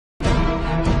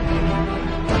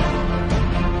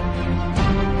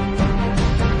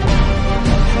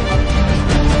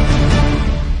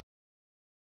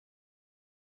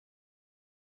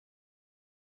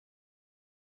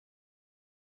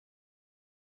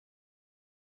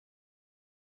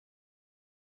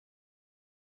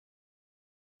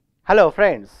Hello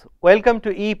friends, welcome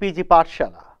to EPG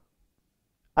Pathshala.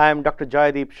 I am Dr.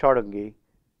 Jaydeep Shodangi,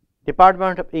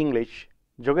 Department of English,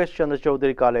 Jogesh Chandra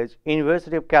Chaudhary College,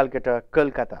 University of Calcutta,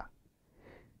 Kolkata.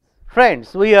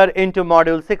 Friends, we are into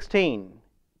Module 16,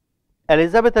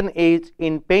 Elizabethan Age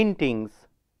in Paintings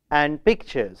and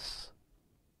Pictures.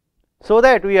 So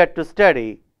that we are to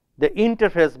study the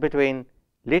interface between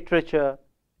literature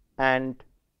and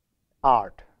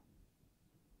art.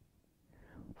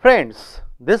 Friends,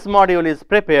 this module is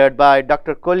prepared by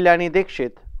Dr. Kalyani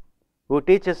Dikshit, who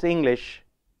teaches English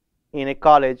in a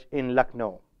college in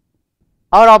Lucknow.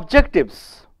 Our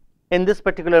objectives in this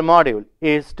particular module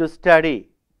is to study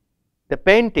the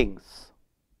paintings,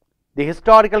 the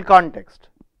historical context,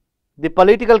 the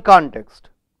political context,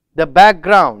 the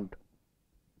background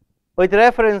with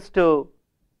reference to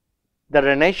the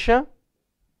Renaissance,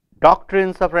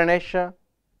 doctrines of Renaissance,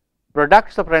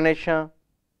 products of Renaissance,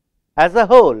 as a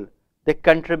whole, the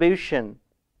contribution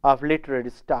of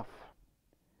literary stuff.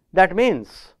 That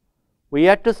means we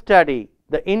have to study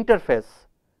the interface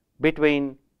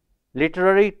between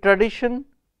literary tradition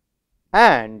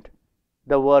and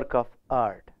the work of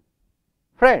art.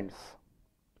 Friends,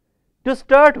 to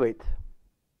start with,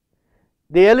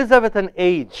 the Elizabethan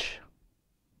age,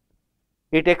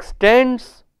 it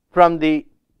extends from the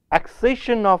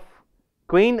accession of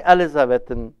Queen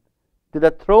Elizabethan to the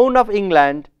throne of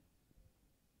England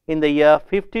in the year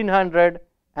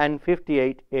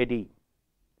 1558 AD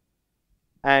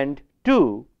and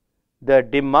to the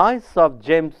demise of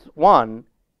James I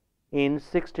in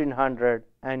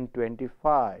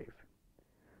 1625.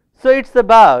 So it's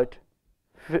about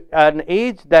an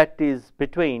age that is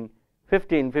between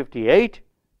 1558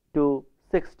 to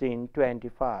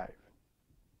 1625.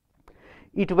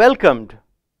 It welcomed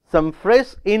some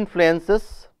fresh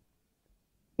influences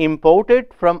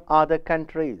imported from other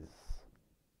countries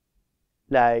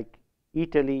like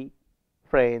Italy,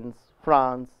 France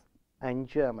and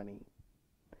Germany.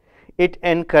 It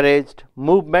encouraged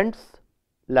movements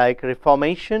like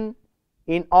Reformation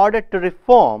in order to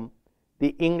reform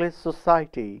the English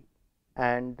society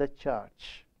and the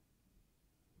church.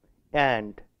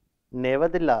 And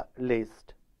nevertheless,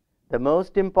 the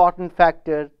most important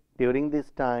factor during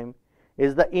this time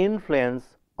is the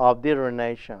influence of the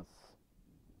Renaissance.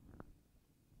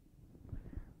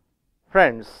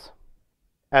 Friends,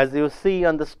 as you see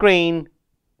on the screen,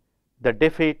 the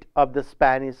defeat of the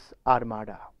Spanish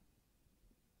Armada.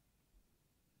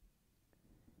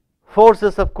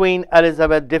 Forces of Queen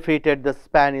Elizabeth defeated the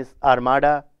Spanish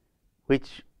Armada,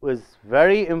 which was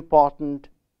very important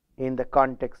in the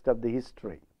context of the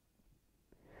history.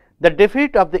 The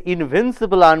defeat of the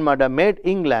invincible Armada made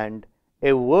England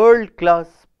a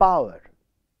world-class power.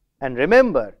 And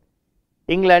remember,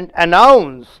 England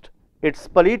announced its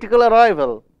political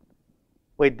arrival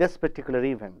with this particular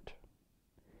event.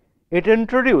 It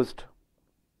introduced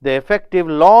the effective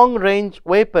long-range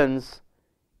weapons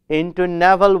into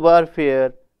naval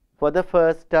warfare for the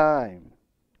first time.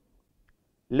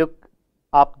 Look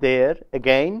up there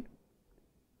again,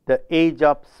 the age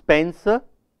of Spencer,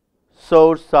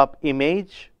 source of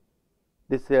image.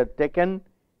 This is taken,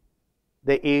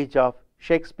 the age of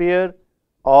Shakespeare,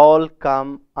 all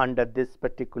come under this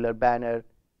particular banner,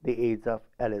 the age of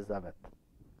Elizabeth.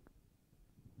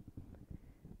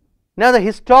 Now the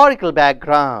historical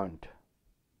background.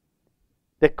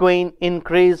 The Queen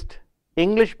increased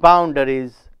English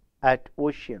boundaries at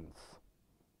oceans.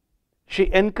 She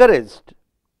encouraged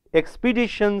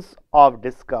expeditions of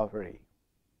discovery.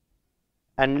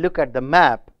 And look at the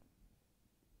map,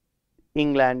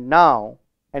 England now,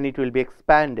 and it will be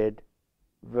expanded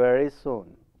very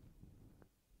soon.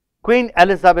 Queen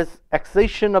Elizabeth's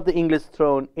accession of the English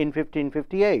throne in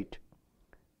 1558,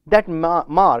 that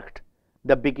marked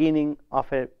the beginning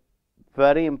of a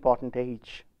very important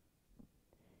age.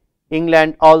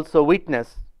 England also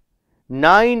witnessed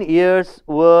 9 years'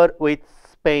 war with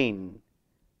Spain,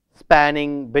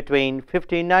 spanning between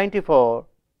 1594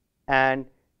 and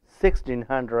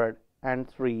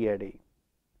 1603 AD.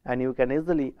 And you can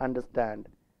easily understand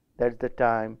that's the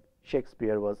time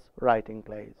Shakespeare was writing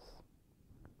plays.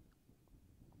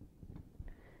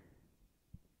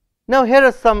 Now here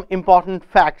are some important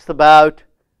facts about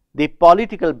the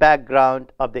political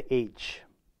background of the age.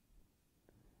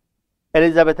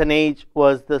 Elizabethan age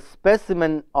was the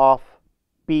specimen of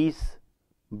peace,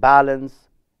 balance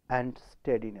and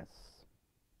steadiness.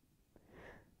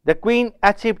 The Queen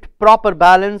achieved proper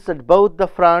balance at both the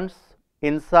fronts,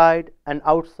 inside and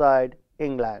outside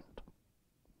England.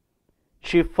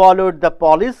 She followed the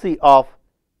policy of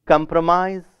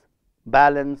compromise,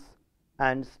 balance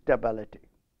and stability.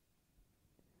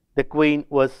 The Queen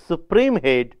was supreme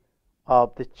head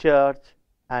of the church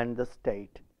and the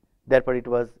state. Therefore, it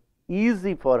was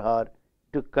easy for her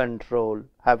to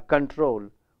have control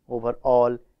over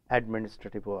all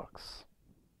administrative works.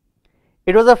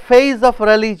 It was a phase of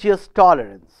religious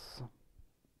tolerance.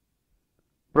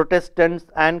 Protestants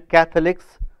and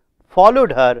Catholics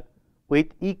followed her with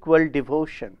equal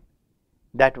devotion.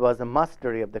 That was a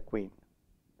mastery of the Queen.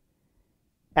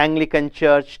 Anglican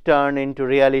Church turned into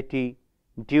reality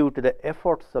due to the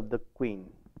efforts of the Queen.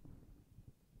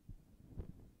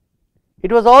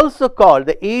 It was also called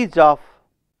the age of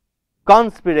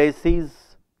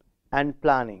conspiracies and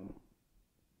planning.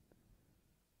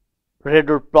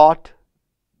 Riddle plot,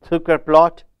 Hooker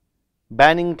plot,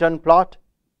 Bannington plot.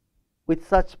 With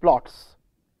such plots,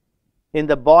 in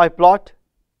the Boy plot,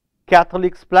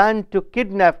 Catholics planned to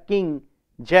kidnap King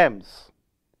James,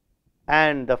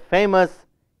 and the famous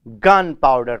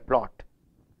gunpowder plot.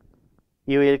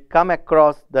 You will come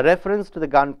across the reference to the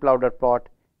gunpowder plot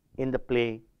in the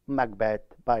play Macbeth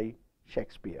by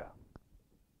Shakespeare.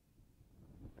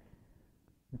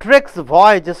 Drake's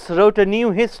voyages wrote a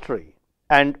new history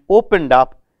and opened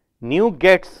up new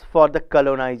gates for the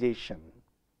colonization.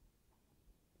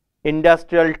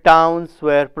 Industrial towns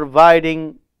were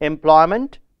providing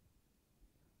employment.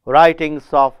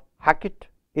 Writings of Hackett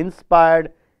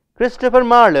inspired Christopher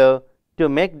Marlowe to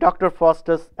make Dr.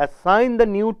 Faustus assign the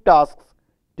new tasks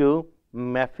to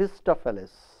Mephistopheles.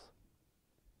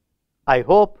 I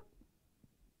hope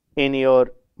in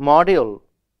your module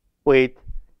with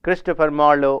Christopher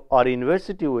Marlowe or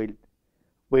university will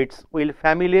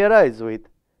familiarize with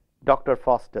Dr.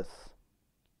 Faustus.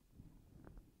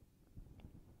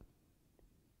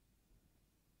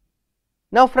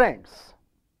 Now friends,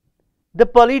 the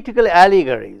political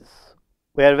allegories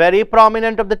were very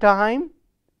prominent of the time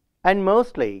and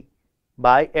mostly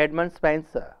by Edmund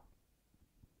Spenser.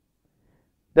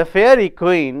 The Fairy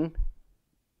Queen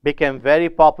became very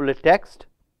popular text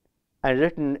and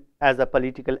written as a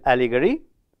political allegory.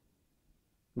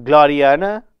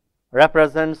 Gloriana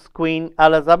represents Queen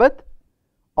Elizabeth.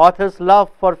 Author's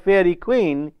love for Fairy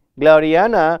Queen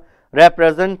Gloriana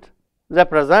represents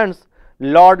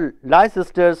Lord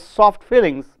Leicester's soft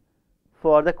feelings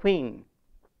for the Queen.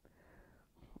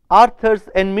 Arthur's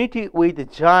enmity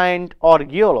with giant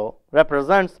Orgiolo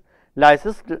represents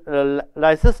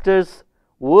Leicester's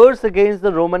wars against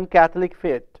the Roman Catholic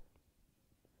faith.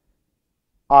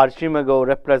 Archimago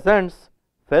represents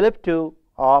Philip II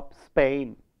of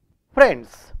Spain.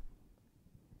 Friends,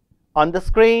 on the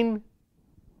screen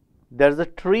there is a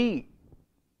tree,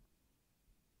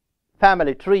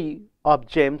 family tree of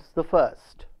James I.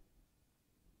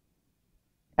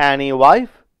 Anne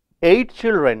wife, 8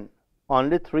 children,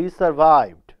 only 3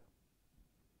 survived.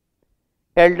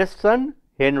 Eldest son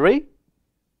Henry,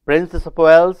 Princess of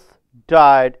Wales,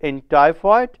 died in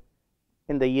typhoid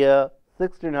in the year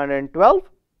 1612.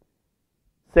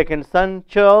 Second son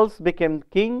Charles became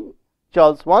king,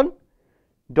 Charles I.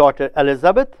 Daughter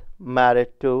Elizabeth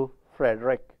married to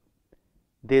Frederick.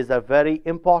 These are very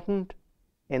important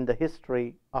in the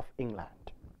history of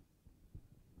England.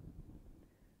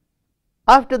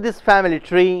 After this family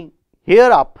tree,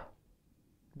 here up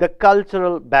the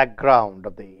cultural background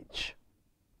of the age.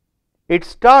 It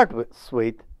starts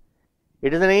with,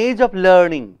 it is an age of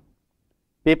learning.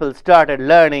 People started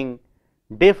learning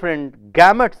different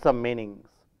gamuts of meanings,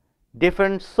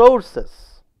 different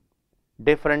sources,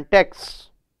 different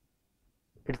texts.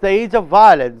 It's the age of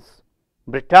violence,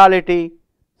 brutality,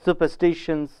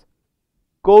 superstitions,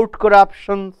 court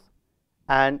corruptions,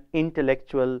 and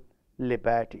intellectual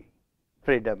liberty,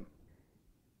 freedom.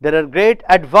 There are great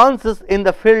advances in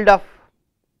the field of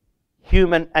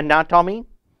human anatomy.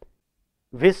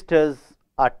 Vistas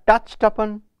are touched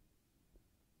upon.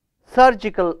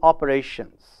 Surgical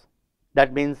operations,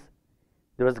 that means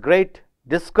there was great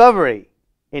discovery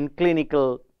in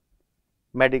clinical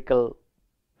medical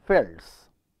fields.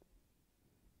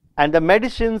 And the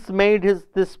medicines made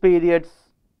this period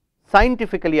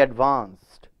scientifically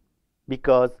advanced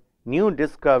because new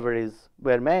discoveries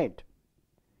were made.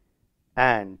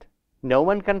 And no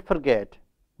one can forget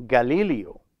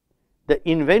Galileo, the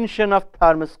invention of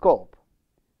thermoscope,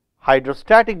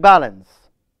 hydrostatic balance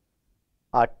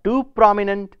are two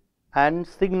prominent and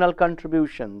signal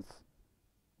contributions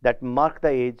that mark the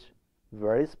age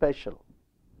very special.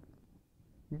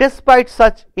 Despite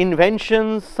such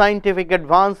inventions, scientific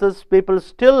advances, people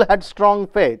still had strong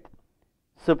faith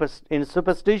in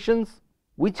superstitions,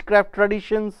 witchcraft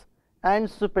traditions, and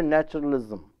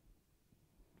supernaturalism.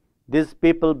 These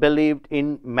people believed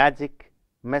in magic,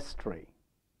 mystery,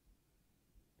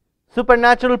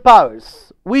 supernatural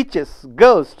powers, witches,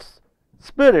 ghosts,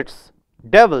 spirits,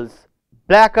 devils,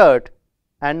 black art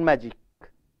and magic.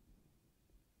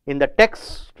 In the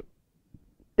texts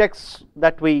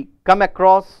that we come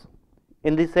across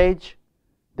in this age,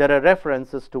 there are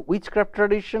references to witchcraft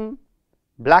tradition,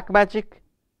 black magic,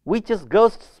 witches,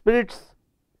 ghosts, spirits,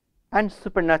 and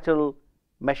supernatural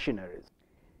machineries.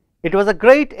 It was a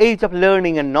great age of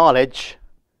learning and knowledge,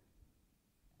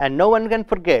 and no one can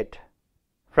forget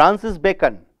Francis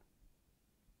Bacon,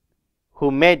 who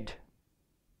made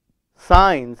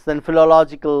science and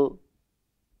philological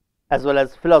as well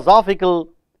as philosophical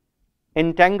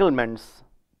entanglements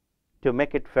to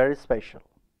make it very special.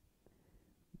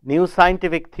 New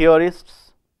scientific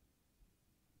theorists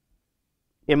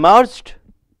emerged: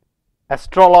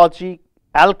 astrology,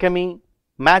 alchemy,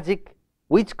 magic,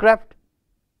 witchcraft,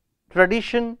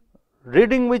 tradition,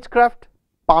 reading witchcraft,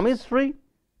 palmistry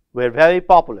were very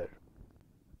popular.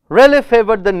 Raleigh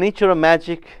favored the nature of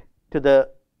magic to the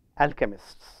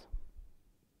alchemists.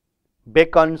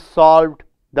 Bacon solved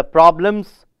the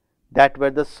problems that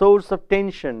were the source of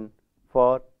tension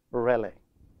for Raleigh.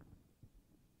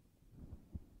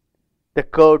 The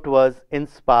court was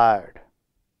inspired.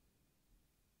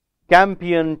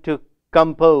 Campion to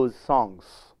compose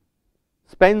songs,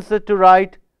 Spenser to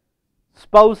write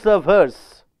spousal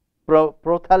verse,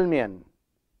 Prothalmion.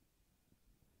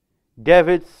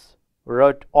 Davids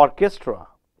wrote Orchestra,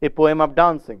 a poem of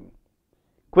dancing.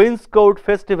 Queen's Court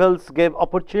festivals gave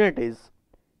opportunities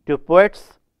to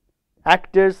poets,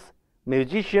 actors,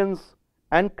 musicians,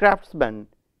 and craftsmen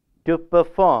to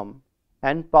perform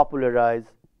and popularize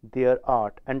their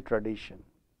art and tradition.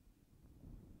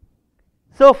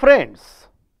 So friends,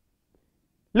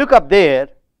 look up there.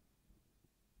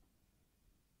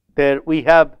 There we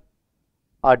have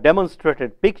a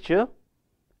demonstrated picture,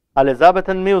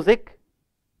 Elizabethan music,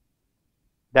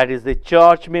 that is the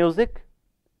church music,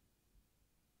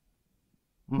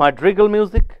 madrigal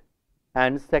music,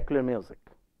 and secular music.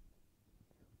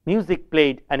 Music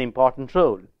played an important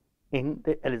role in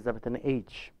the Elizabethan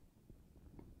age.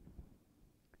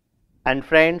 And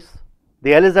friends,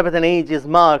 the Elizabethan age is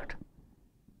marked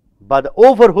by the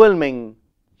overwhelming,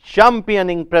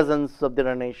 championing presence of the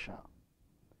Renaissance,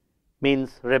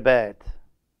 means rebirth.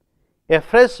 A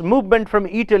fresh movement from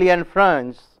Italy and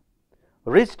France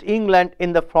reached England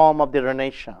in the form of the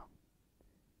Renaissance.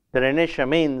 The Renaissance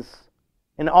means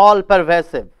an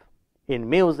all-pervasive, in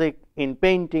music, in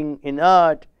painting, in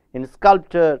art, in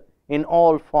sculpture, in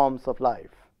all forms of life.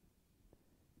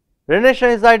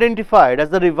 Renaissance is identified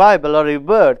as the revival or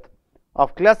rebirth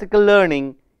of classical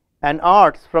learning and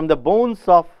arts from the bones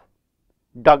of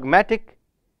dogmatic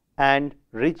and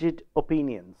rigid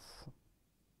opinions.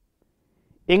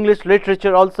 English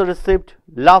literature also received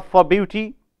love for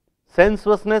beauty,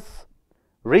 sensuousness,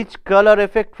 rich color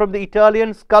effect from the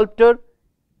Italian sculptor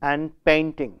and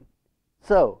painting.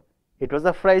 So, it was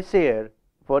a fresh air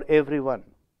for everyone.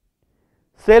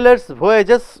 Sailors'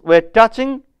 voyages were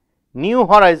touching new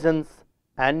horizons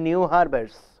and new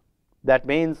harbors. That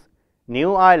means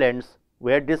new islands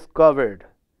were discovered.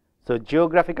 So,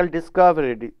 geographical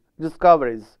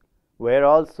discoveries were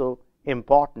also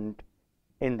important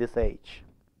in this age.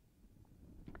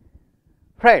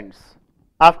 Friends,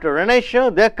 after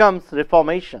Renaissance there comes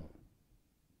Reformation.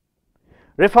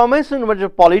 Reformation was a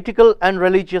political and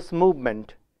religious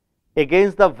movement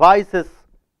against the vices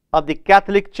of the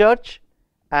Catholic Church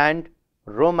and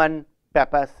Roman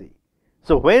papacy.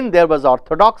 So when there was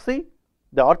orthodoxy,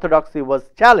 the orthodoxy was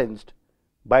challenged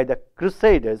by the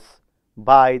Crusaders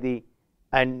by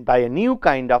a new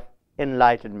kind of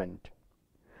enlightenment.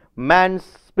 Man's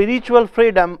spiritual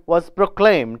freedom was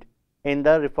proclaimed in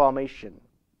the Reformation.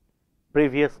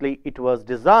 Previously, it was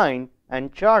designed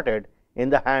and charted in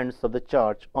the hands of the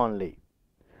church only.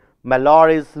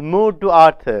 Malory's Mood to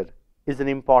Arthur is an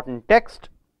important text.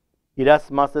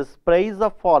 Erasmus's Praise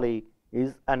of Folly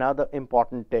is another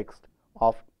important text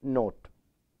of note.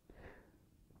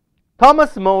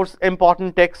 Thomas More's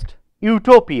important text,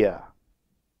 Utopia,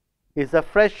 is a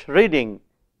fresh reading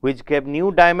which gave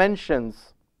new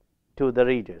dimensions to the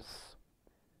readers.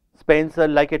 Spenser,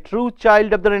 like a true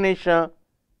child of the Renaissance,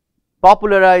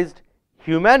 popularized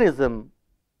humanism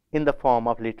in the form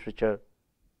of literature,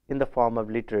 in the form of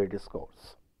literary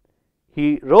discourse.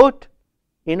 He wrote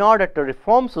in order to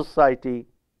reform society,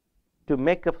 to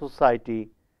make a society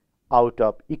out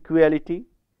of equality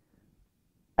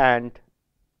and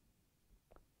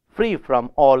free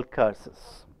from all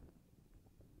curses.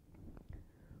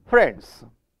 Friends,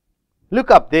 look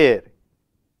up there.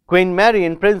 Queen Mary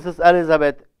and Princess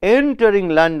Elizabeth entering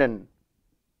London.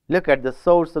 Look at the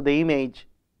source of the image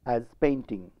as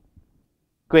painting.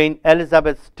 Queen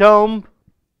Elizabeth's tomb,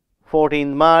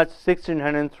 14th March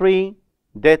 1603,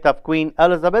 death of Queen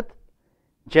Elizabeth,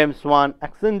 James I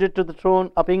ascended to the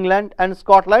throne of England and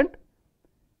Scotland,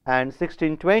 and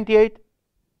 1628,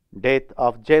 death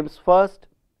of James I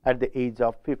at the age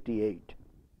of 58.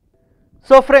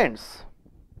 So friends,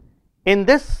 in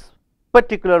this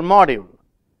particular module,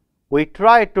 we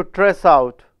try to trace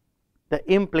out the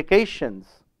implications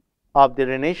of the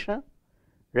Renaissance,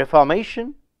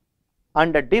 Reformation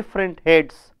under different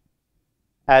heads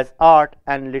as art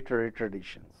and literary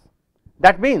traditions.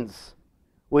 That means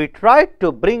we try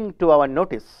to bring to our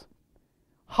notice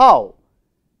how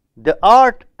the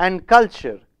art and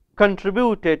culture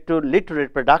contributed to literary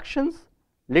productions,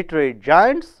 literary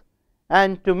giants,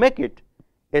 and to make it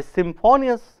a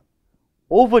symphonious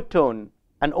overtone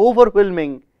and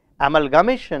overwhelming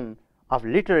amalgamation of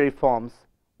literary forms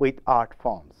with art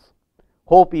forms.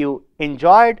 Hope you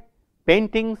enjoyed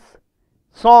paintings,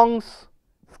 songs,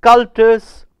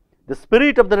 sculptors, the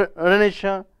spirit of the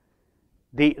Renaissance,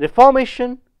 the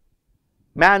Reformation,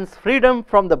 man's freedom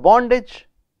from the bondage,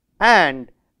 and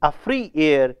a free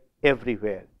air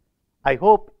everywhere. I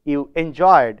hope you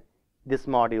enjoyed this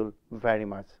module very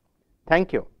much.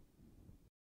 Thank you.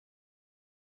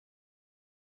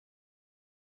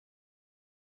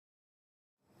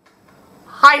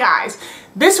 Hi guys,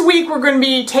 this week we're going to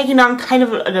be taking on kind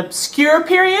of an obscure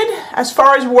period as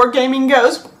far as wargaming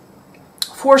goes.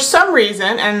 For some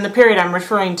reason, and the period I'm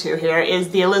referring to here is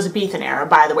the Elizabethan era,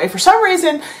 by the way, for some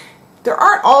reason there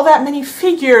aren't all that many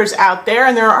figures out there,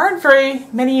 and there aren't very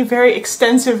many very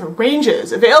extensive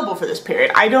ranges available for this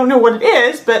period. I don't know what it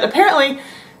is, but apparently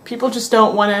people just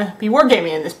don't want to be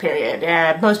wargaming in this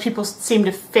period. Most people seem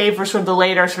to favor sort of the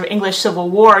later sort of English Civil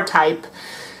War type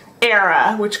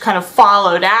era, which kind of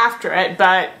followed after it,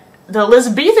 but the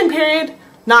Elizabethan period,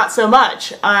 not so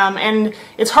much. And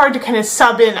it's hard to kind of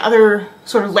sub in other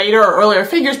sort of later or earlier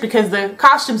figures because the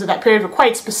costumes of that period were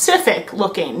quite specific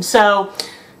looking. So,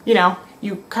 you know,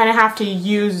 you kind of have to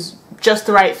use just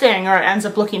the right thing or it ends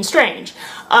up looking strange.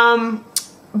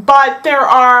 But there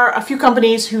are a few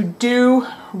companies who do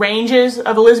ranges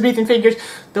of Elizabethan figures.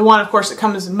 The one, of course, that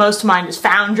comes most to mind is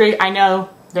Foundry. I know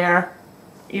they're,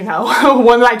 you know,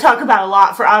 one that I talk about a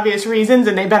lot for obvious reasons,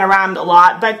 and they've been around a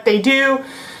lot, but they do,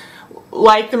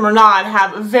 like them or not,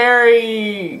 have a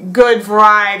very good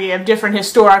variety of different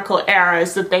historical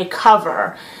eras that they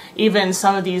cover, even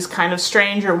some of these kind of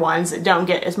stranger ones that don't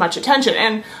get as much attention.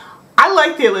 And I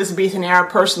like the Elizabethan era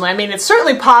personally. I mean, it's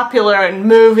certainly popular in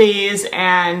movies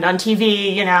and on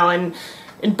TV, you know, and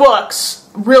in books,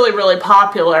 really, really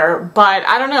popular, but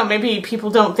I don't know, maybe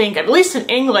people don't think, at least in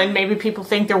England, maybe people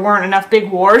think there weren't enough big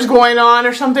wars going on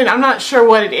or something. I'm not sure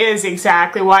what it is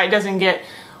exactly, why it doesn't get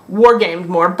wargamed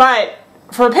more, but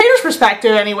from a painter's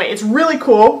perspective anyway, it's really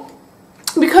cool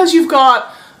because you've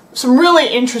got some really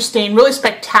interesting, really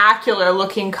spectacular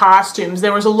looking costumes.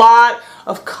 There was a lot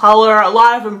of color, a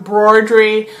lot of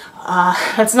embroidery.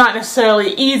 That's not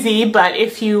necessarily easy, but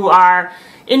if you are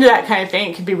into that kind of thing,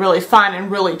 it can be really fun and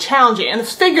really challenging. And the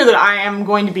figure that I am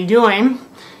going to be doing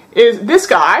is this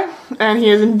guy, and he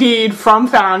is indeed from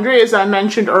Foundry, as I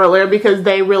mentioned earlier, because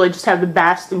they really just have the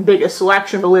best and biggest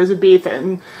selection of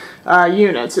Elizabethan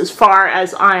units, as far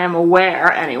as I am aware,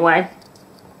 anyway.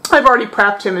 I've already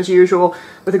prepped him as usual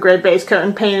with a gray base coat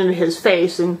and painted his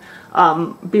face and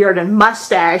beard and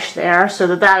mustache there, so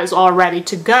that is all ready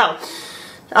to go.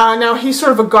 Now, he's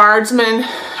sort of a guardsman.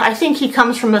 I think he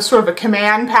comes from a sort of a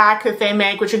command pack that they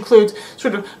make, which includes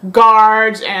sort of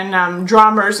guards and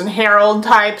drummers and herald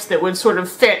types that would sort of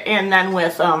fit in then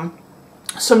with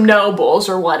some nobles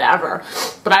or whatever.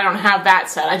 But I don't have that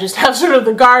set. I just have sort of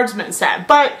the guardsman set.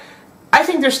 But I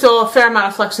think there's still a fair amount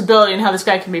of flexibility in how this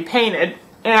guy can be painted.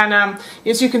 And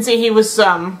as you can see, he was,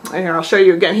 here, I'll show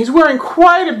you again. He's wearing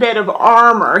quite a bit of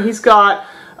armor. He's got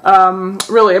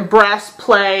really a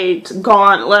breastplate,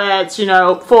 gauntlets, you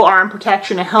know, full arm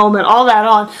protection, a helmet, all that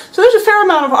on. So there's a fair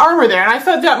amount of armor there, and I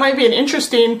thought that might be an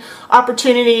interesting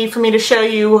opportunity for me to show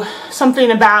you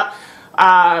something about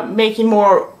making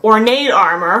more ornate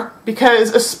armor,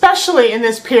 because especially in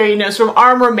this period, you know, sort of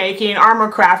armor making, armor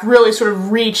craft really sort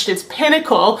of reached its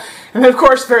pinnacle, and of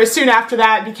course very soon after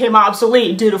that it became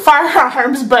obsolete due to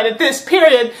firearms. But at this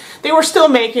period they were still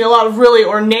making a lot of really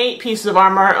ornate pieces of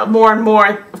armor, more and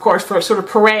more, of course, for sort of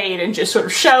parade and just sort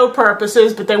of show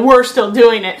purposes, but they were still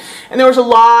doing it. And there was a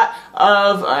lot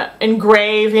of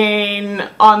engraving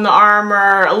on the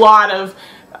armor, a lot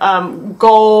of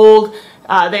gold.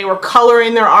 They were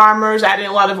coloring their armors, adding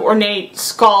a lot of ornate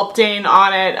sculpting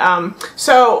on it.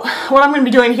 So what I'm going to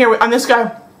be doing here on this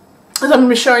guy is I'm going to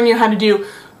be showing you how to do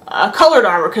colored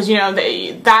armor, because, you know,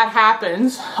 that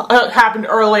happened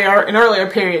earlier, in earlier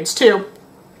periods too.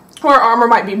 or armor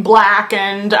might be black,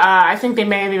 and I think they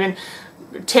may have even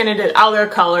tinted it other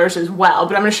colors as well.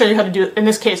 But I'm going to show you how to do, in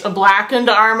this case, a blackened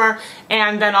armor,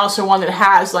 and then also one that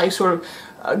has like sort of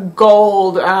a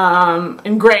gold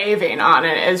engraving on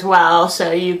it as well,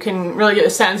 so you can really get a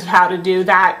sense of how to do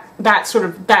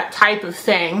that type of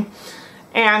thing.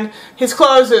 And his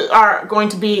clothes are going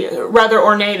to be rather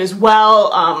ornate as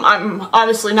well. I'm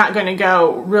obviously not going to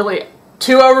go really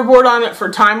too overboard on it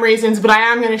for time reasons, but I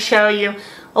am going to show you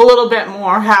a little bit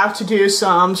more how to do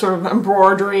some sort of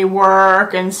embroidery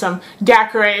work and some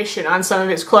decoration on some of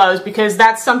his clothes, because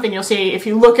that's something you'll see if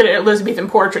you look at Elizabethan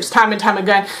portraits time and time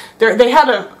again. They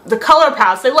had the color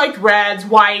palettes. They liked reds,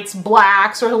 whites,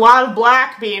 blacks. There's a lot of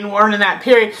black being worn in that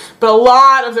period, but a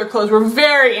lot of their clothes were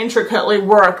very intricately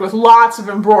worked with lots of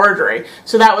embroidery.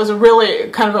 So that was a really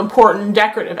kind of important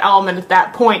decorative element at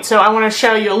that point. So I want to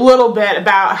show you a little bit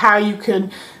about how you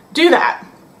could do that.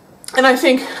 And I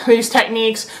think these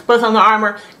techniques, both on the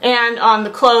armor and on the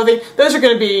clothing, those are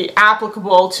going to be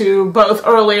applicable to both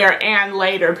earlier and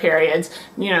later periods,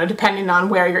 you know, depending on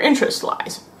where your interest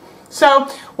lies. So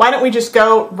why don't we just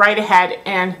go right ahead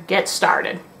and get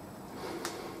started.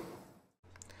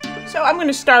 So I'm going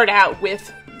to start out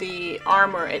with the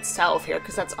armor itself here,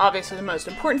 because that's obviously the most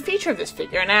important feature of this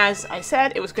figure. And as I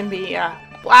said, it was going to be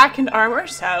blackened armor,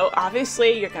 so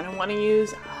obviously you're going to want to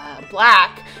use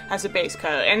black as a base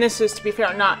coat. And this is, to be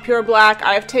fair, not pure black.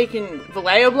 I've taken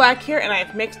Vallejo black here and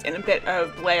I've mixed in a bit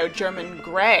of Vallejo German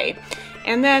gray.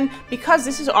 And then, because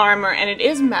this is armor and it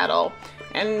is metal,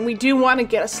 and we do want to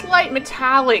get a slight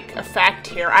metallic effect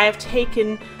here, I have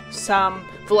taken some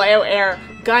Vallejo Air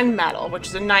gunmetal, which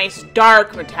is a nice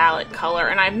dark metallic color,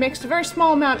 and I've mixed a very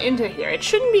small amount into here. It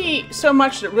shouldn't be so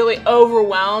much that it really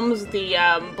overwhelms the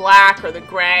black or the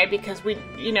gray, because we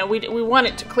want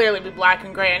it to clearly be black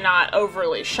and gray and not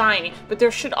overly shiny. But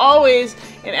there should always,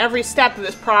 in every step of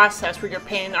this process where you're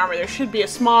painting the armor, there should be a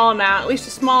small amount, at least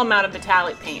a small amount of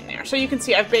metallic paint there. So you can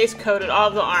see I've base coated all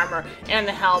of the armor and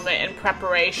the helmet in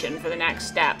preparation for the next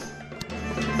step.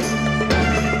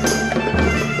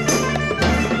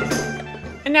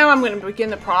 And now I'm going to begin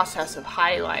the process of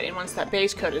highlighting once that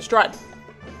base coat is dried.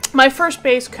 My first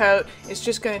base coat is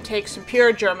just going to take some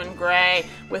pure German gray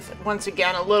with, once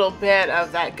again, a little bit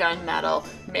of that gunmetal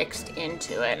mixed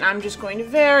into it. And I'm just going to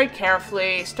very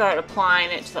carefully start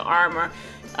applying it to the armor.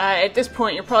 At this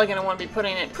point, you're probably going to want to be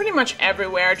putting it pretty much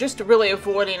everywhere, just really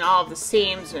avoiding all of the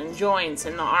seams and joints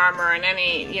in the armor and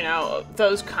any, you know,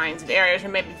 those kinds of areas, or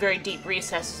maybe very deep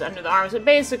recesses under the arms. But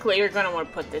basically, you're going to want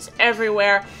to put this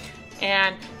everywhere.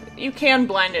 And you can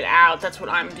blend it out. That's what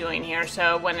I'm doing here.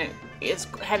 So when it is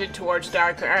headed towards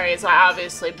darker areas, I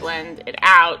obviously blend it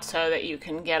out so that you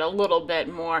can get a little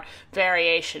bit more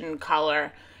variation in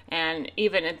color. And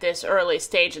even at this early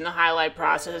stage in the highlight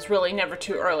process, it's really never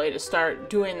too early to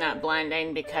start doing that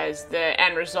blending, because the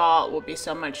end result will be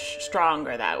so much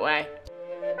stronger that way.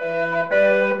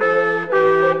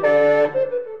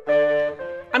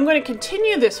 I'm going to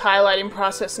continue this highlighting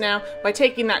process now by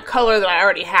taking that color that I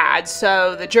already had,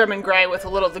 so the German gray with a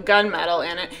little of the gunmetal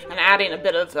in it, and adding a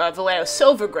bit of Vallejo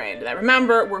silver gray into that.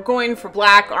 Remember, we're going for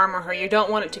black armor here. You don't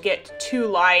want it to get too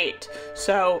light,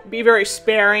 so be very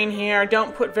sparing here.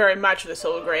 Don't put very much of the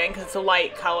silver gray in, because it's a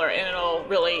light color and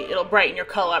it'll brighten your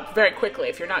color up very quickly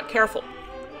if you're not careful.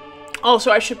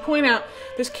 Also, I should point out,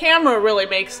 this camera really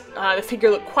makes the figure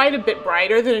look quite a bit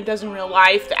brighter than it does in real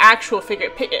life. The actual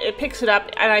figure, it picks it up,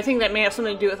 and I think that may have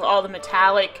something to do with all the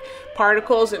metallic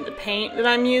particles in the paint that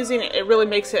I'm using. It really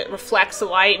makes it reflects the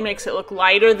light, makes it look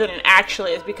lighter than it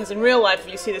actually is, because in real life,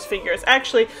 if you see this figure, it's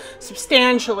actually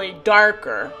substantially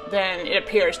darker than it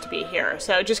appears to be here.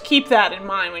 So just keep that in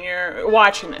mind when you're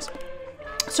watching this.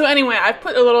 So anyway, I've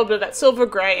put a little bit of that silver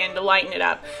gray in to lighten it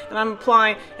up, and I'm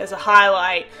applying as a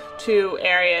highlight to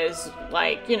areas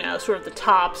like, you know, sort of the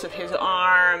tops of his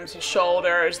arms, his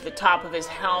shoulders, the top of his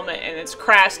helmet and its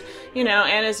crest, you know,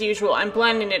 and as usual, I'm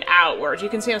blending it outwards. You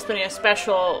can see I'm spending a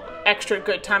special extra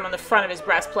good time on the front of his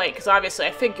breastplate, because obviously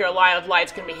I figure a lot of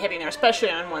light's going to be hitting there, especially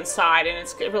on one side, and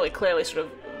it's really clearly sort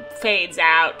of fades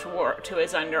out to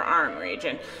his underarm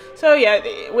region. So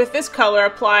yeah, with this color,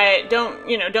 apply it, don't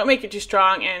make it too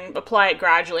strong, and apply it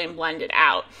gradually and blend it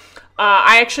out.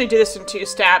 I actually did this in 2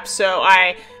 steps, so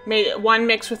I made one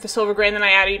mix with the silver gray, and then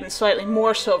I added even slightly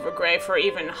more silver gray for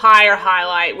even higher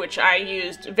highlight, which I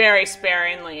used very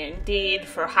sparingly indeed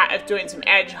for doing some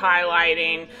edge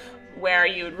highlighting, where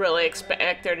you would really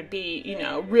expect there to be, you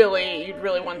know, you'd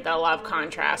really want that a lot of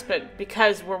contrast. But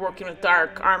because we're working with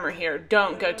dark armor here,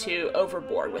 don't go too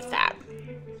overboard with that.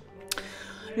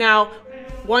 Now,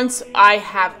 once I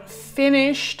have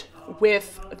finished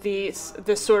with this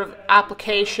sort of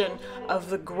application of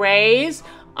the grays,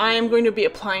 I am going to be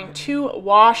applying 2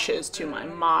 washes to my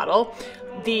model.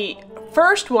 The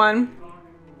first one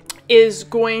is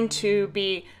going to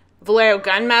be Vallejo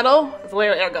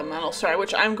air gunmetal, sorry,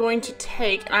 which I'm going to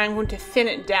take and I'm going to thin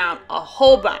it down a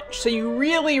whole bunch. So you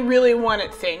really, really want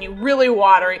it thin, you really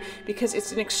watery, because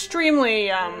it's an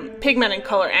extremely pigmented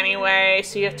color anyway,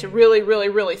 so you have to really, really,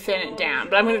 really thin it down.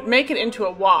 But I'm going to make it into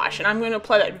a wash, and I'm going to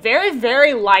apply that very,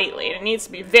 very lightly. And it needs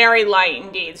to be very light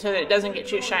indeed, so that it doesn't get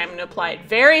too shiny. I'm going to apply it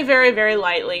very, very, very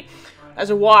lightly as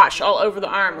a wash all over the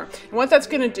armor. And what that's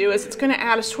going to do is it's going to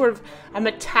add a sort of a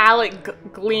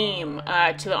metallic gleam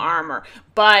to the armor.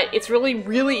 But it's really,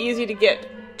 really easy to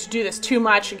do this too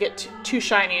much and get too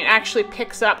shiny. It actually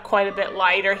picks up quite a bit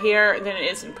lighter here than it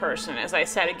is in person, as I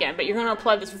said again. But you're going to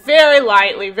apply this very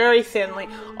lightly, very thinly,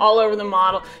 all over the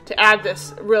model to add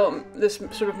this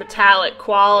sort of metallic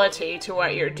quality to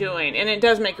what you're doing. And it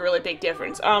does make a really big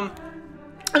difference. And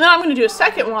then I'm going to do a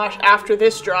second wash after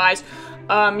this dries,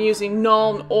 using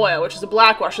Nuln oil, which is a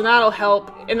black wash, and that'll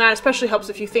help, and that especially helps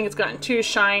if you think it's gotten too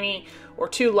shiny or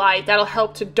too light. That'll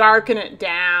help to darken it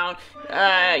down,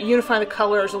 unify the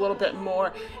colors a little bit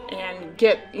more, and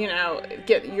get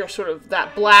your sort of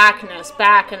that blackness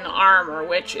back in the armor,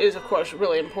 which is of course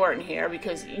really important here,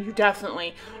 because you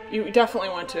definitely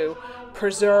want to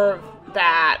preserve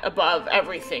that above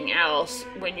everything else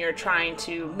when you're trying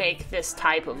to make this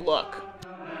type of look.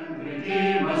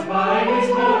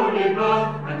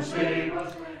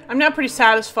 I'm now pretty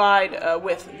satisfied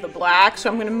with the black, so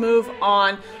I'm going to move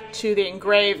on to the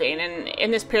engraving. And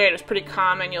in this period, it's pretty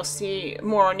common. You'll see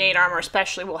more ornate armor,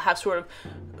 especially, will have sort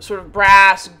of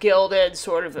brass, gilded,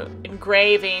 sort of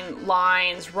engraving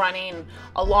lines running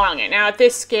along it. Now, at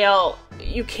this scale,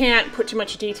 you can't put too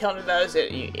much detail into those.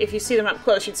 If you see them up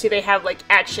close, you'd see they have like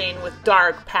etching with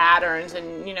dark patterns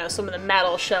and, you know, some of the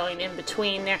metal showing in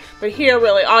between there. But here,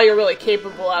 really, all you're really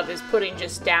capable of is putting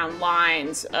just down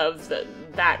lines of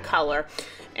that color.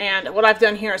 And what I've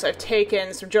done here is I've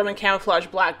taken some German camouflage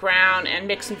black brown and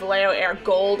mixed some Vallejo air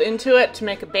gold into it to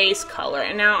make a base color.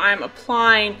 And now I'm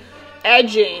applying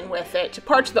edging with it to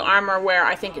parts of the armor where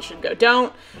I think it should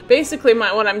go. Basically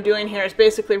what I'm doing here is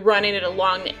basically running it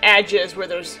along the edges where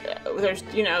there's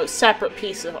separate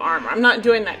pieces of armor. I'm not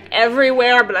doing that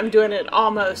everywhere, but I'm doing it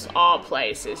almost all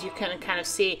places. You can kind of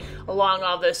see along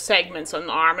all those segments on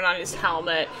the arm and on his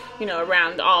helmet,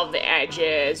 around all of the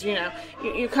edges.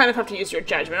 You kind of have to use your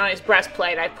judgment. On his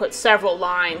breastplate, I put several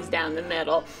lines down the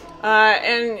middle.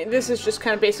 And this is just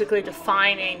kind of basically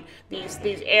defining these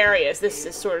areas. This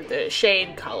is sort of the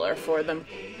shade color for them.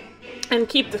 And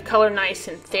keep the color nice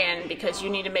and thin because you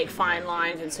need to make fine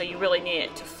lines, and so you really need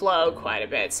it to flow quite a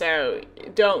bit. So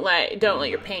don't let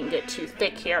your paint get too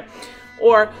thick here,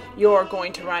 or you're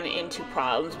going to run into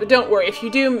problems. But don't worry, if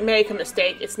you do make a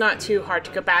mistake, it's not too hard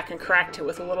to go back and correct it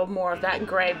with a little more of that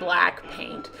gray-black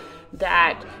paint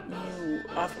that you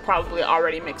have probably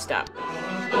already mixed up.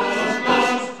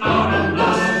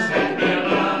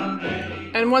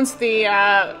 And once the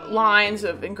lines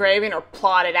of engraving are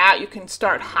plotted out, you can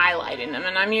start highlighting them.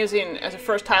 And I'm using, as a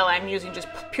first highlight, I'm using just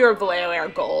pure Vallejo air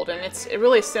gold. And it's a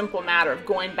really simple matter of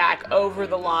going back over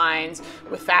the lines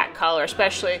with that color,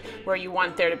 especially where you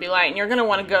want there to be light. And you're going to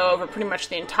want to go over pretty much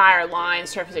the entire line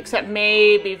surface, except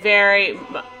maybe very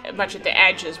much at the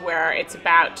edges where it's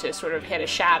about to sort of hit a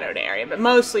shadowed area. But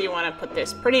mostly you want to put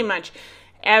this pretty much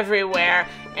everywhere,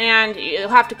 and you'll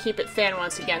have to keep it thin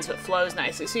once again so it flows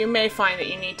nicely. So you may find that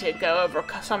you need to go over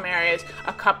some areas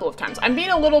a couple of times. I'm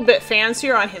being a little bit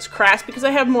fancier on his crest because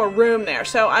I have more room there.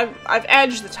 So I've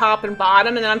edged the top and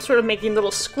bottom, and then I'm sort of making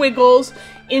little squiggles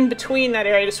in between that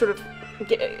area to sort of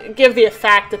give the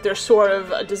effect that there's sort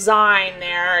of a design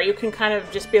there. You can kind of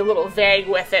just be a little vague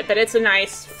with it, but it's a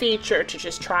nice feature to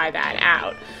just try that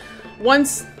out.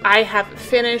 Once I have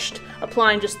finished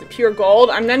applying just the pure gold,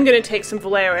 I'm then going to take some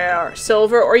Vallejo air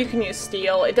silver, or you can use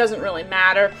steel. It doesn't really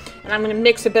matter. And I'm going to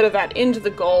mix a bit of that into the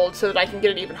gold so that I can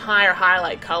get an even higher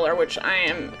highlight color, which I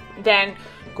am then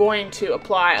going to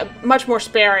apply much more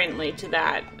sparingly to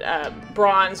that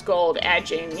bronze gold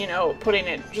edging, putting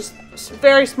it just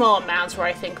very small amounts where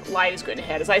I think light is going to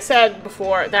hit. As I said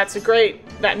before,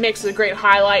 that mix is a great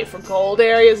highlight for gold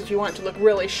areas if you want it to look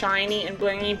really shiny and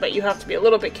blingy, but you have to be a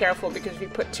little bit careful because if you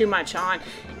put too much on,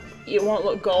 it won't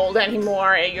look gold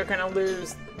anymore and you're going to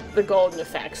lose the golden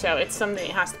effect. So it's something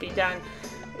that has to be done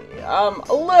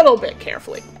a little bit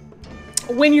carefully.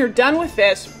 When you're done with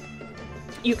this,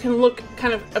 you can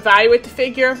kind of evaluate the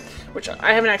figure, which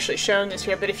I haven't actually shown this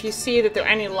here, but if you see that there are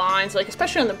any lines, like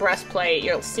especially on the breastplate,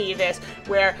 you'll see this,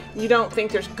 where you don't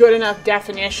think there's good enough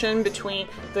definition between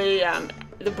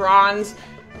the bronze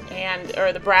and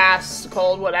or the brass,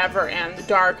 gold, whatever, and the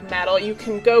dark metal. You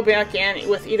can go back in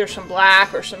with either some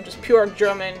black or some just pure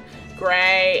German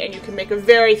gray, and you can make a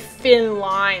very thin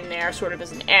line there, sort of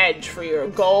as an edge for your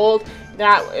gold.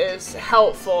 That is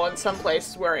helpful in some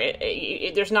places where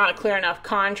there's not a clear enough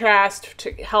contrast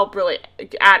to help really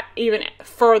add even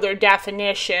further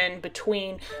definition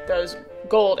between those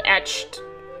gold etched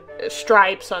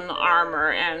stripes on the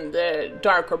armor and the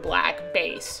darker black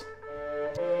base.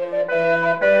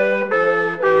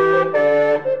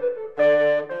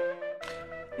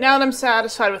 Now that I'm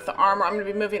satisfied with the armor, I'm going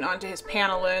to be moving on to his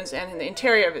pantaloons and the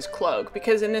interior of his cloak,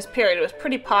 because in this period it was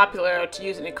pretty popular to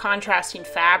use a contrasting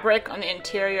fabric on the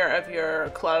interior of your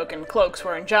cloak, and cloaks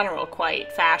were in general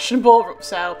quite fashionable,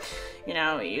 so you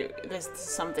know, this is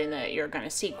something that you're going to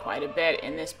see quite a bit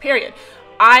in this period.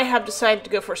 I have decided to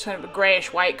go for sort of a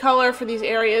grayish-white color for these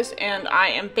areas, and I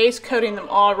am base coating them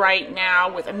all right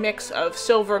now with a mix of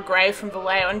silver gray from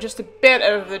Vallejo and just a bit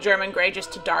of the German gray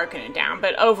just to darken it down.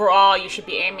 But overall, you should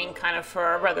be aiming kind of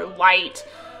for a rather light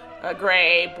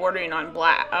gray bordering on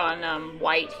black on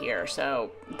white here.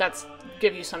 So that's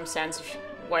give you some sense of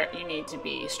what you need to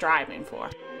be striving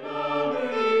for.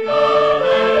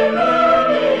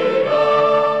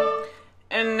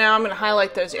 And now I'm going to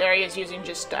highlight those areas using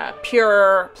just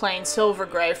pure plain silver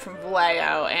gray from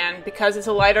Vallejo, and because it's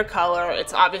a lighter color,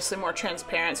 it's obviously more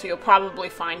transparent, so you'll probably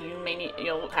find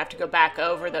you'll have to go back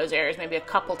over those areas maybe a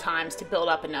couple times to build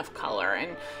up enough color.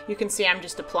 And you can see I'm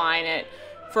just applying it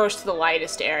first to the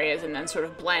lightest areas and then sort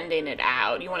of blending it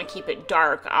out. You want to keep it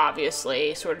dark,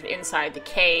 obviously, sort of inside the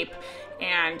cape,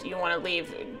 and you want to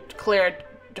leave clear,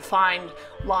 defined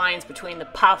lines between the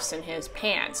puffs and his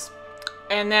pants.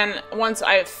 And then once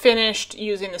I've finished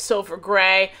using the silver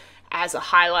gray as a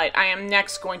highlight, I am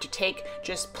next going to take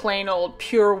just plain old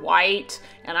pure white,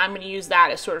 and I'm going to use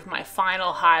that as sort of my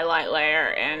final highlight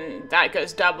layer, and that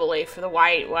goes doubly for the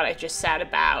white, what I just said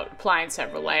about applying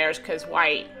several layers, because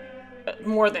white,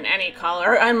 more than any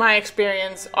color, in my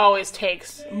experience, always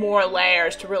takes more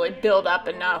layers to really build up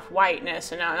enough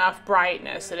whiteness and enough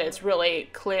brightness that it's really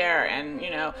clear and, you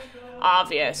know,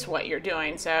 obvious what you're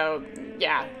doing. So,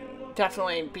 yeah.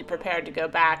 Definitely be prepared to go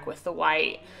back with the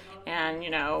white and, you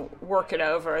know, work it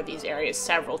over these areas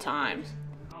several times.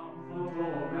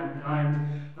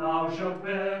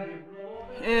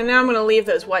 And now I'm going to leave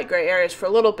those white-gray areas for a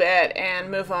little bit and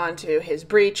move on to his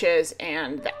breeches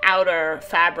and the outer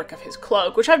fabric of his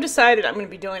cloak, which I've decided I'm going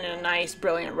to be doing in a nice,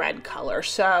 brilliant red color.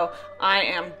 So I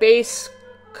am base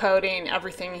coating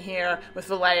everything here with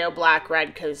Vallejo black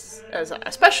red, because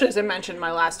especially as I mentioned in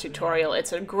my last tutorial,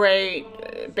 it's a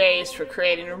great base for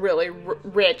creating a really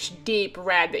rich, deep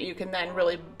red that you can then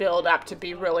really build up to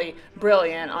be really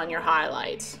brilliant on your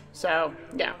highlights. So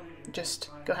yeah, just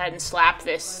go ahead and slap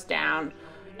this down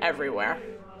everywhere.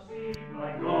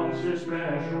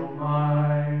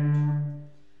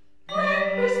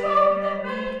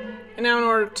 And now in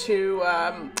order to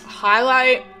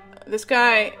highlight this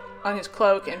guy on his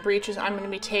cloak and breeches, I'm going to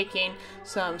be taking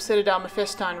some Citadel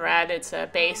Mephiston red. It's a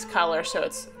base color, so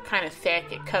it's kind of thick.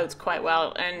 It coats quite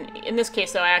well. And in this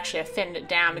case, though, I actually have thinned it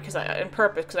down on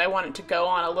purpose, because I want it to go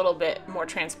on a little bit more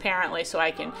transparently so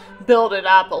I can build it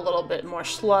up a little bit more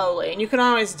slowly. And you can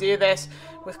always do this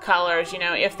with colors, you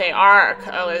know, if they are a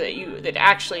color that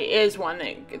actually is one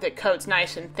that coats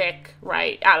nice and thick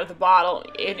right out of the bottle,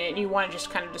 and you want to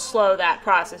just kind of slow that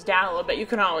process down a little bit, you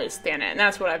can always thin it, and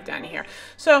that's what I've done here.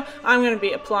 So I'm going to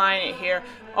be applying it here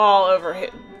all over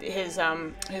his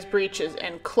breeches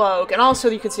and cloak, and also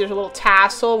you can see there's a little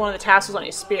tassel, one of the tassels on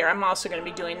his spear. I'm also going to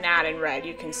be doing that in red,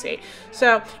 you can see.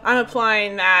 So I'm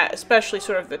applying that, especially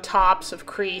sort of the tops of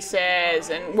creases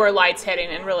and where light's hitting,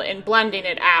 and blending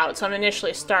it out. So I'm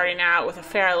initially starting out with a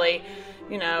fairly,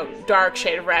 you know, dark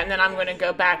shade of red, and then I'm going to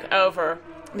go back over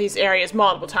these areas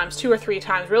multiple times, 2 or 3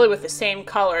 times, really with the same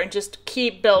color, and just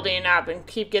keep building up and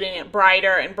keep getting it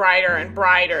brighter and brighter and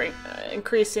brighter,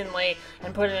 increasingly,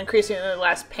 and putting increasingly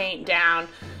less paint down,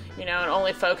 you know, and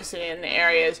only focusing in the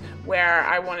areas where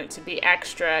I want it to be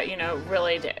extra, you know,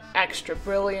 really extra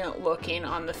brilliant looking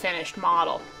on the finished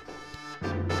model.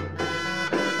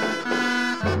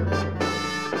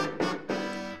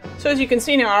 So as you can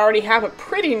see now, I already have a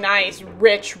pretty nice,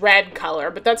 rich red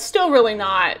color, but that's still really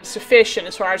not sufficient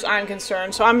as far as I'm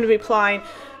concerned. So I'm going to be applying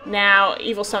now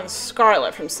Evil Sun's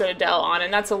Scarlet from Citadel on,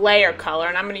 and that's a layer color,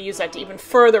 and I'm going to use that to even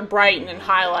further brighten and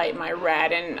highlight my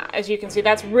red. And as you can see,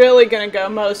 that's really going to go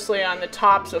mostly on the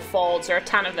tops of folds. There are a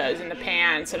ton of those in the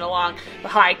pants and along the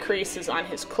high creases on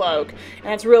his cloak,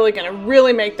 and it's really going to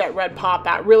really make that red pop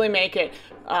out, really make it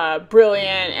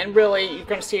brilliant, and really you're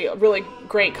going to see a really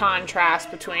great contrast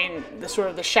between the sort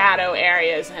of the shadow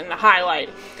areas and the highlight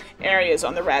areas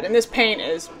on the red. And this paint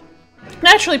is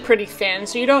naturally pretty thin,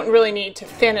 so you don't really need to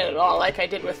thin it at all like I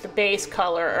did with the base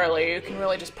color earlier. You can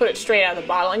really just put it straight out of the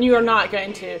bottle, and you are not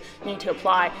going to need to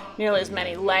apply nearly as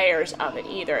many layers of it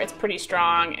either. It's pretty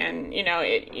strong, and you know,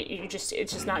 it's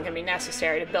just not going to be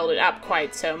necessary to build it up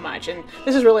quite so much. And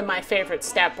this is really my favorite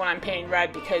step when I'm painting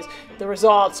red, because the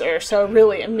results are so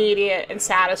really immediate and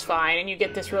satisfying, and you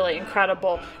get this really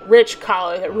incredible rich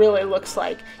color that really looks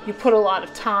like you put a lot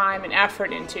of time and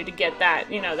effort into to get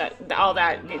that, you know,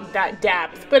 that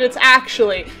depth. But it's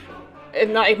actually,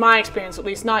 in my experience at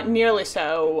least, not nearly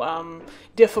so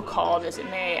difficult as it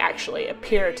may actually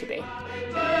appear to be.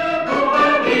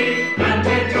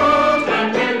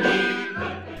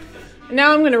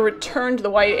 Now I'm going to return to the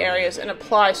white areas and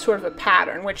apply sort of a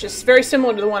pattern, which is very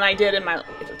similar to the one I did in my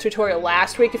tutorial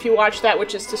last week, if you watched that,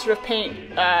 which is to sort of paint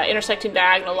intersecting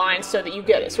diagonal lines so that you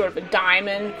get a sort of a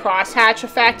diamond crosshatch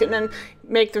effect, and then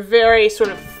make the very sort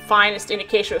of finest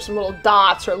indication of some little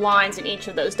dots or lines in each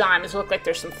of those diamonds. Look like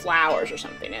there's some flowers or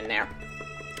something in there.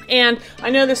 And I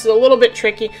know this is a little bit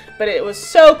tricky, but it was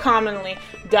so commonly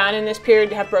done in this period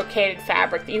to have brocaded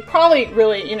fabric that you probably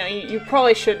really, you know, you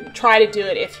probably should try to do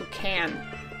it if you can.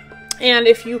 And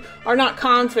if you are not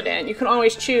confident, you can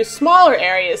always choose smaller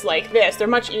areas like this. They're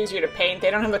much easier to paint. They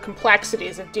don't have the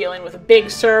complexities of dealing with a big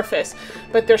surface,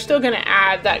 but they're still going to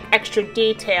add that extra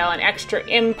detail and extra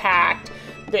impact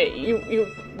that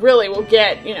you really will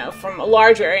get, you know, from a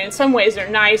larger area. In some ways they're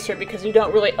nicer because you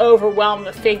don't really overwhelm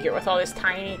the figure with all this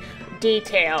tiny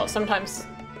detail. Sometimes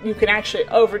you can actually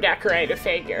over decorate a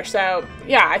figure. So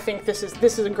yeah, I think this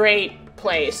is a great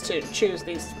place to choose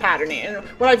these patterning. And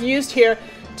what I've used here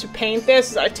to paint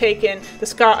this is I've taken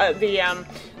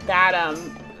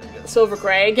silver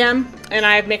gray again, and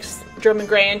I've mixed German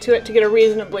gray into it to get a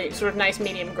reasonably sort of nice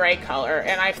medium gray color,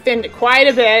 and I've thinned it quite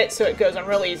a bit so it goes on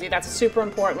real easy. That's super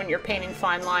important when you're painting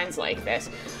fine lines like this.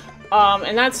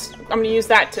 And I'm going to use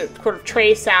that to sort of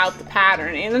trace out the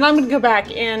pattern, and then I'm going to go back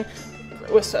in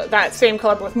with that same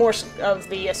color but with more of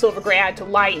the silver gray add to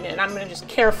lighten it, and I'm going to just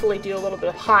carefully do a little bit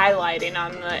of highlighting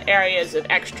on the areas of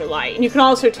extra light. And you can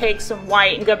also take some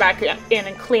white and go back in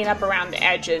and clean up around the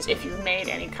edges if you've made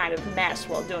any kind of mess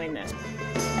while doing this.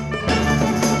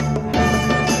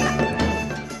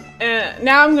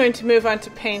 Now I'm going to move on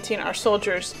to painting our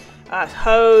soldiers'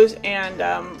 hose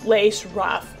and lace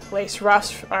ruff. Lace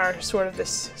ruffs are sort of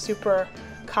this super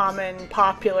common,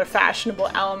 popular, fashionable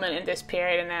element in this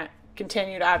period, and that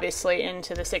continued obviously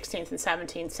into the 16th and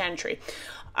 17th century.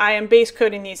 I am base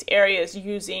coating these areas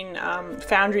using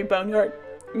Foundry Boneyard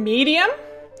Medium,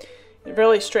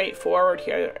 really straightforward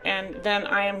here, and then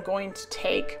I am going to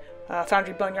take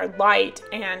Foundry Boneyard Light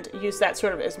and use that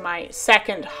sort of as my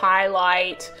second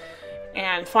highlight,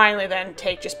 and finally then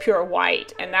take just pure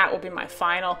white, and that will be my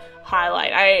final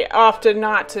highlight. I opted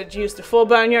not to use the full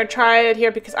Boneyard Triad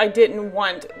here because I didn't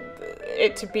want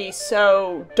it to be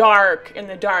so dark in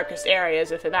the darkest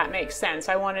areas, if that makes sense.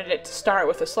 I wanted it to start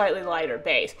with a slightly lighter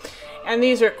base. And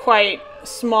these are quite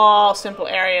small, simple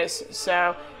areas,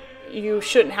 so you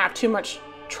shouldn't have too much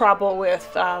trouble with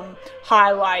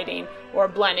highlighting or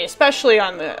blending, especially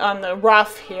on the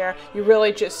rough here. You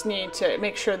really just need to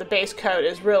make sure the base coat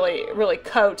is really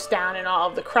coats down in all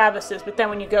of the crevices, but then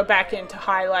when you go back in to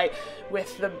highlight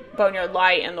with the Boneyard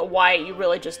Light and the white, you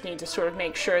really just need to sort of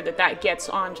make sure that that gets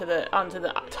onto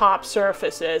the top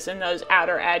surfaces and those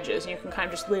outer edges. You can kind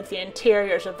of just leave the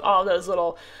interiors of all those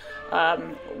little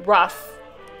rough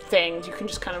things. You can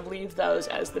just kind of leave those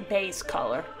as the base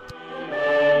color.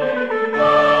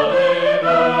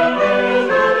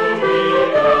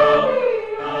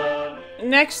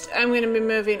 Next, I'm going to be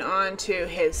moving on to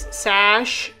his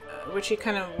sash, which he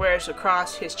kind of wears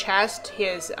across his chest,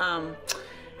 his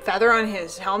feather on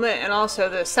his helmet, and also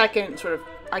the second sort of,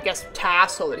 I guess,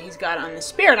 tassel that he's got on the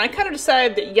spear. And I kind of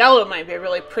decided that yellow might be a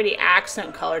really pretty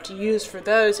accent color to use for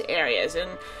those areas. And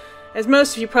as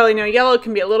most of you probably know, yellow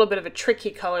can be a little bit of a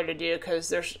tricky color to do because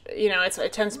there's, you know,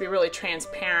 it tends to be really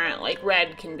transparent, like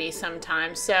red can be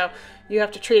sometimes. So you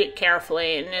have to treat it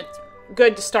carefully, and it's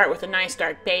good to start with a nice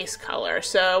dark base color.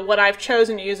 So what I've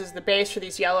chosen to use as the base for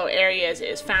these yellow areas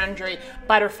is Foundry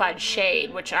Butterfudge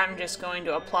Shade, which I'm just going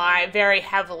to apply very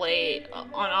heavily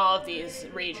on all of these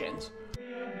regions.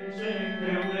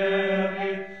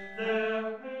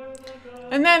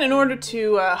 And then in order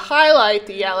to highlight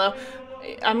the yellow,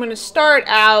 I'm going to start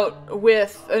out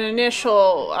with an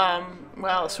initial,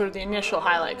 well, sort of the initial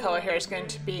highlight color here is going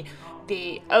to be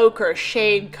the ochre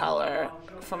shade color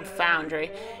from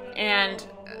Foundry. And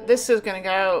this is going to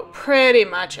go pretty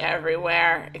much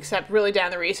everywhere except really down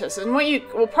the recesses. And what you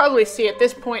will probably see at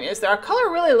this point is that our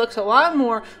color really looks a lot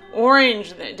more orange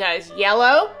than it does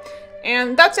yellow.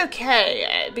 And that's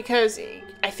okay, because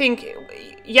I think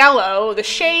yellow, the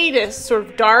shade is sort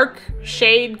of dark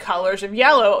shade colors of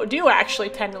yellow do actually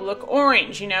tend to look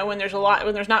orange, you know, when there's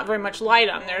not very much light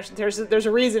on. There's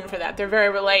a reason for that. They're very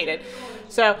related.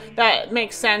 So that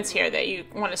makes sense here, that you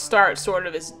want to start sort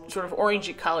of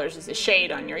orangey colors as a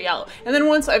shade on your yellow. And then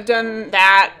once I've done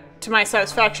that to my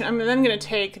satisfaction, I'm then going to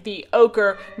take the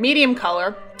ochre medium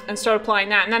color and start applying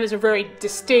that, and that is a very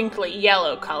distinctly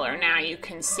yellow color, now you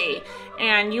can see.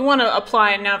 And you want to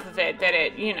apply enough of it that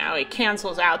it, you know, it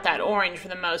cancels out that orange for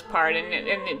the most part,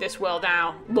 and this will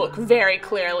now look very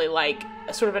clearly like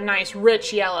a sort of a nice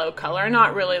rich yellow color,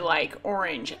 not really like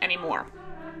orange anymore.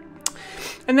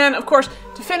 And then, of course,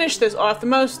 to finish this off, the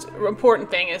most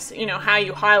important thing is, you know, how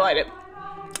you highlight it.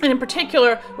 And in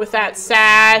particular, with that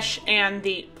sash and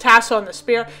the tassel and the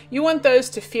spear, you want those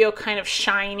to feel kind of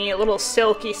shiny, a little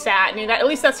silky, satiny. At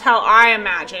least that's how I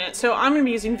imagine it. So I'm going to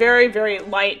be using very, very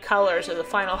light colors as the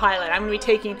final highlight. I'm going to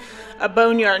be taking a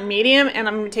Boneyard medium, and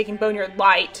I'm going to be taking Boneyard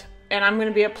light, and I'm going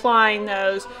to be applying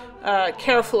those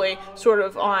carefully sort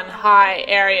of on high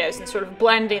areas and sort of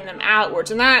blending them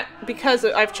outwards. And that, because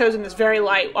I've chosen this very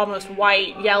light, almost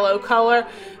white yellow color,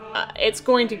 it's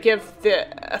going to give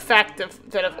the effect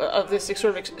of this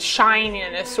sort of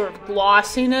shininess, sort of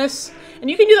glossiness. And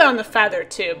you can do that on the feather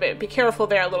too, but be careful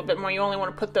there a little bit more. You only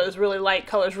want to put those really light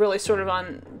colors really sort of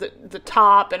on the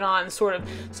top and on sort of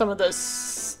some of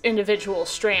those individual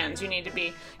strands. You need to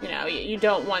be, you know, you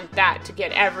don't want that to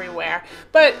get everywhere.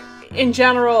 But in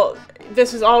general,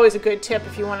 this is always a good tip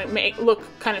if you want to look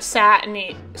kind of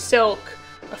satiny, silk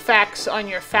effects on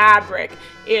your fabric,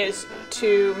 is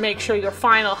to make sure your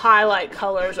final highlight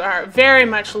colors are very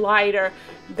much lighter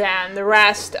than the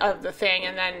rest of the thing,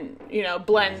 and then, you know,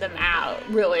 blend them out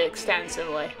really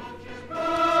extensively.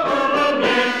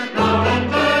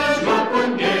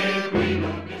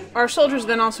 Our soldiers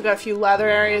then also got a few leather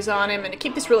areas on him, and to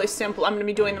keep this really simple, I'm going to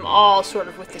be doing them all sort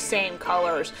of with the same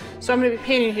colors. So I'm going to be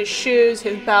painting his shoes,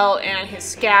 his belt, and his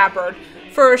scabbard,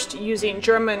 first using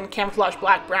German camouflage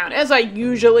black-brown, as I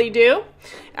usually do.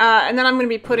 And then I'm going to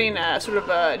be putting a sort of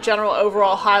a general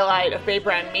overall highlight of Bay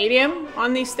Brown medium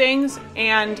on these things,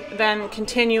 and then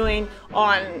continuing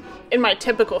on in my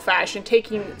typical fashion,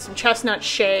 taking some chestnut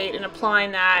shade and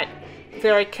applying that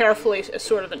very carefully as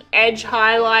sort of an edge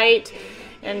highlight,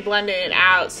 and blending it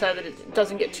out so that it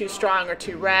doesn't get too strong or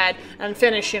too red, and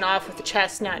finishing off with the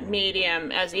chestnut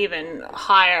medium as even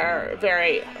higher,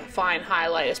 very fine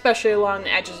highlight, especially along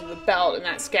the edges of the belt and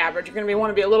that scabbard. You're going to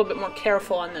want to be a little bit more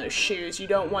careful on those shoes. You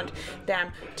don't want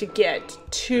them to get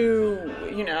too,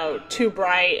 you know, too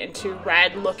bright and too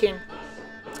red looking.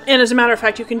 And as a matter of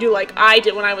fact, you can do like I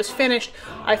did when I was finished.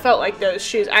 I felt like those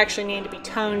shoes actually needed to be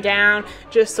toned down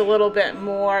just a little bit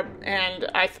more, and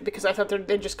because I thought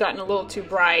they'd just gotten a little too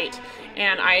bright,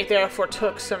 and I therefore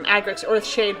took some Agrex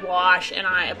Earthshade wash and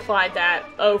I applied that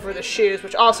over the shoes,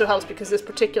 which also helps because this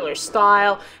particular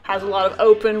style has a lot of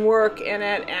open work in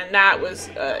it, and that was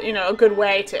you know, a good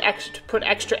way to put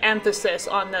extra emphasis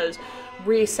on those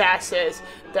recesses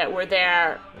that were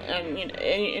there, and, you know,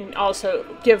 and also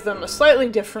give them a slightly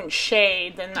different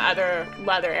shade than the other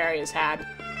leather areas had.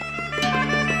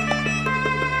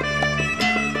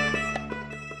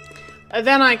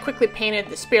 Then I quickly painted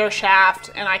the spear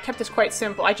shaft, and I kept this quite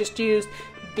simple. I just used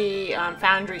the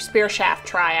Foundry spear shaft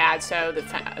triad, so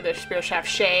the spear shaft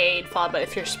shade followed by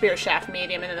the spear shaft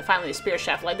medium, and then finally the spear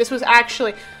shaft light. This was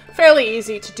actually fairly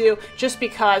easy to do just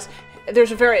because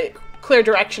there's a very clear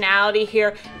directionality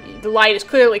here. The light is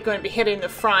clearly going to be hitting the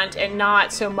front and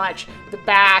not so much the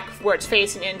back where it's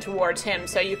facing in towards him,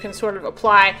 so you can sort of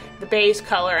apply the base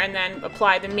color and then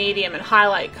apply the medium and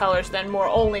highlight colors then more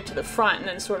only to the front, and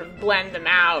then sort of blend them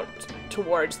out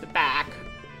towards the back.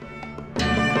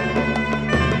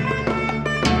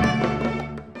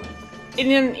 And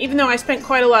then, even though I spent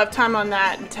quite a lot of time on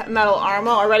that metal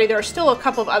armor already, there are still a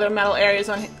couple of other metal areas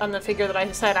on the figure that I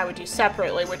decided I would do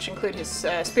separately, which include his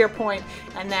spear point,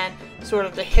 and then sort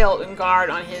of the hilt and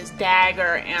guard on his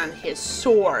dagger and his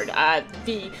sword.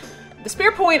 The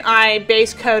spear point I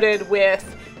base coated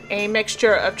with a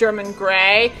mixture of German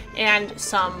gray and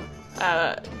some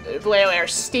Vallejo Air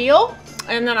steel,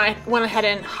 and then I went ahead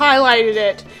and highlighted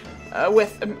it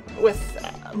with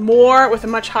a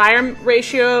much higher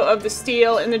ratio of the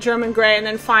steel in the German gray, and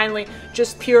then finally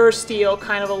just pure steel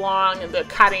kind of along the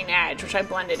cutting edge, which I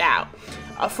blended out.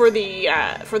 For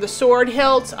the sword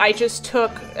hilt, I just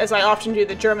took, as I often do,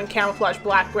 the German camouflage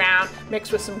black-brown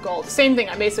mixed with some gold. Same thing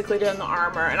I basically did in the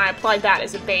armor, and I applied that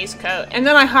as a base coat. And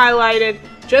then I highlighted,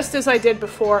 just as I did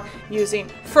before, using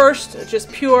first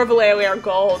just pure Vallejo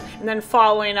gold, and then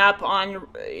following up on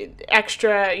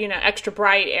extra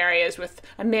bright areas with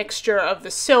a mixture of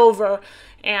the silver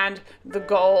and the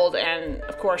gold, and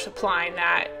of course applying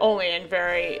that only in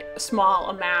very small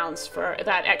amounts for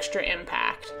that extra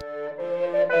impact.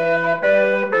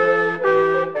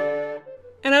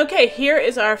 And okay, here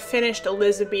is our finished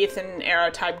Elizabethan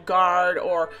era type guard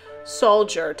or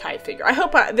soldier type figure. I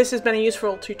hope this has been a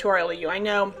useful tutorial to you. I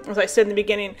know, as I said in the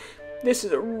beginning, this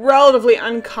is a relatively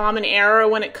uncommon era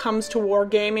when it comes to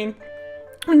wargaming.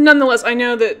 Nonetheless, I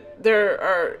know that there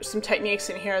are some techniques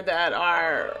in here that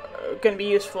are going to be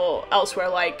useful elsewhere,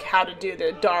 like how to do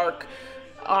the dark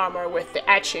armor with the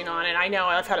etching on it. I know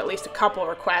I've had at least a couple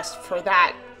requests for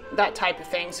that type of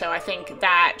thing, so I think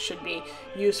that should be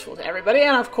useful to everybody.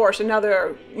 And of course,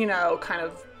 another, kind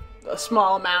of a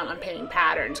small amount on painting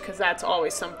patterns, because that's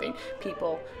always something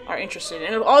people are interested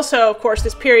in. And also, of course,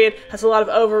 this period has a lot of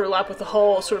overlap with the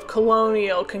whole sort of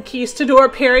colonial conquistador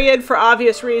period for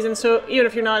obvious reasons. So even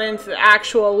if you're not into the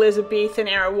actual Elizabethan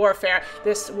era warfare,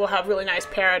 this will have really nice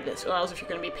parallels if you're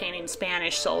going to be painting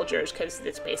Spanish soldiers, because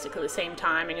it's basically the same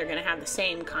time and you're going to have the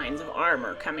same kinds of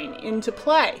armor coming into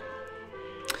play.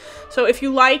 So if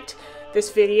you liked this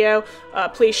video,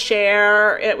 please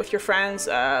share it with your friends.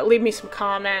 Leave me some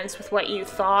comments with what you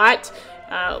thought.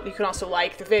 You can also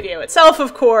like the video itself,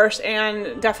 of course,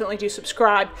 and definitely do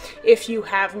subscribe if you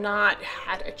have not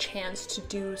had a chance to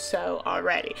do so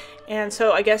already. And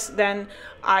so I guess then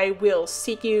I will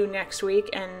see you next week,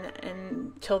 and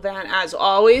until then, as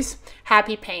always,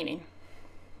 happy painting.